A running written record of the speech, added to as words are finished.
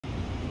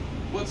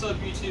What's up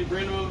YouTube,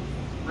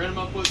 Random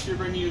Uploads here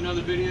bringing you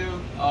another video.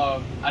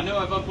 I know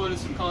I've uploaded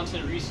some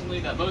content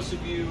recently that most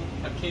of you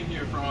have came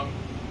here from.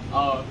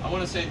 I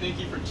want to say thank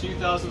you for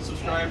 2,000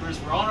 subscribers.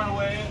 We're on our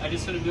way. I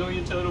just hit 1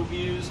 million total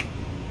views.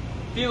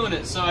 Feeling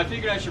it, so I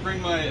figured I should bring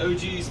my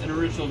OGs an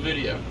original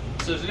video.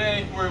 So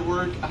today we're at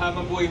work. I have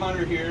my boy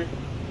Hunter here,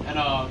 and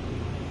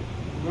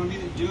we're going to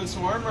be doing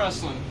some arm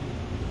wrestling.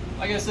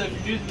 Like I said,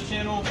 if you're new to the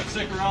channel,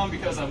 stick around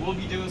because I will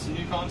be doing some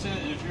new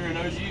content, and if you're an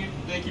OG,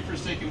 thank you for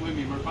sticking with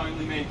me. We're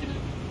finally making it.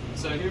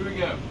 So here we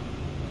go.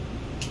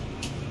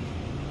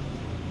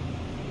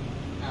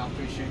 I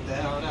appreciate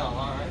that. Oh, no,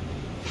 alright.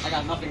 I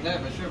got nothing there,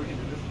 but sure, we can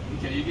do this.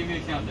 Okay, you give me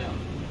a countdown.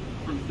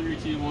 From 3,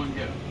 2, 1,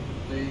 go.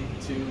 3,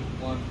 2,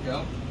 1,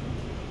 go.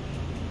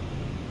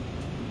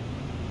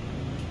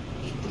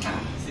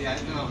 See, I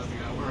didn't know it wasn't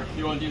going to work.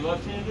 You want to do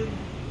left-handed?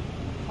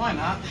 Why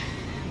not?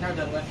 Never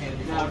done left-handed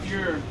before. Now, if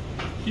you're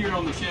here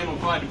on the channel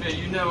quite a bit,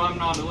 you know I'm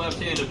not a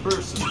left-handed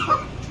person.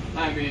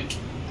 I mean,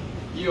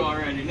 you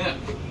already know.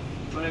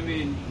 But I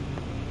mean,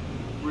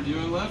 we're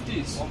doing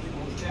lefties. One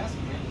people was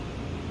asking me.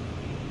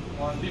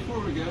 Before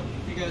we go,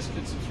 if you guys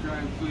could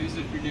subscribe, please,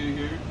 if you're new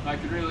here. I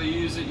could really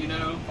use it, you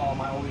know. Follow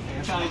my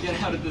OnlyFans. Trying to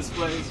get out of this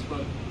place,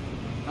 but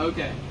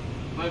okay.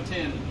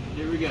 Left-handed.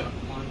 Here we go.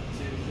 1, 2,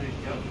 3,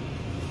 go.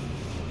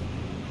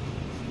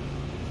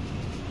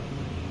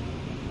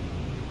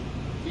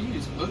 Can you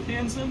use both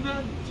hands in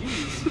that?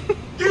 Jeez.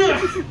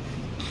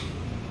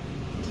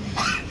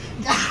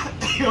 God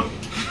damn.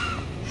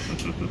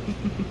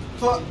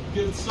 So,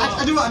 Good stuff.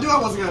 I knew I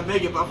wasn't gonna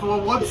make it, but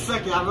for 1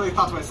 second I really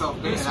thought to myself,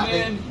 man, This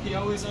man, he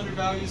always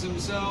undervalues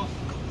himself.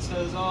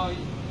 Says, oh,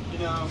 you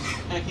know,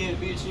 I can't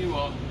beat you.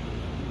 Well,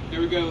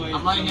 here we go, ladies.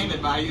 I'm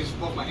right-handed, but I use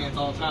both my hands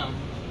all the time.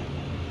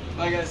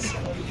 Like I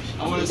said,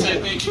 I want to say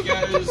thank you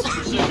guys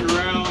for sticking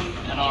around,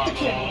 and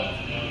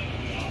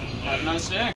have a nice day.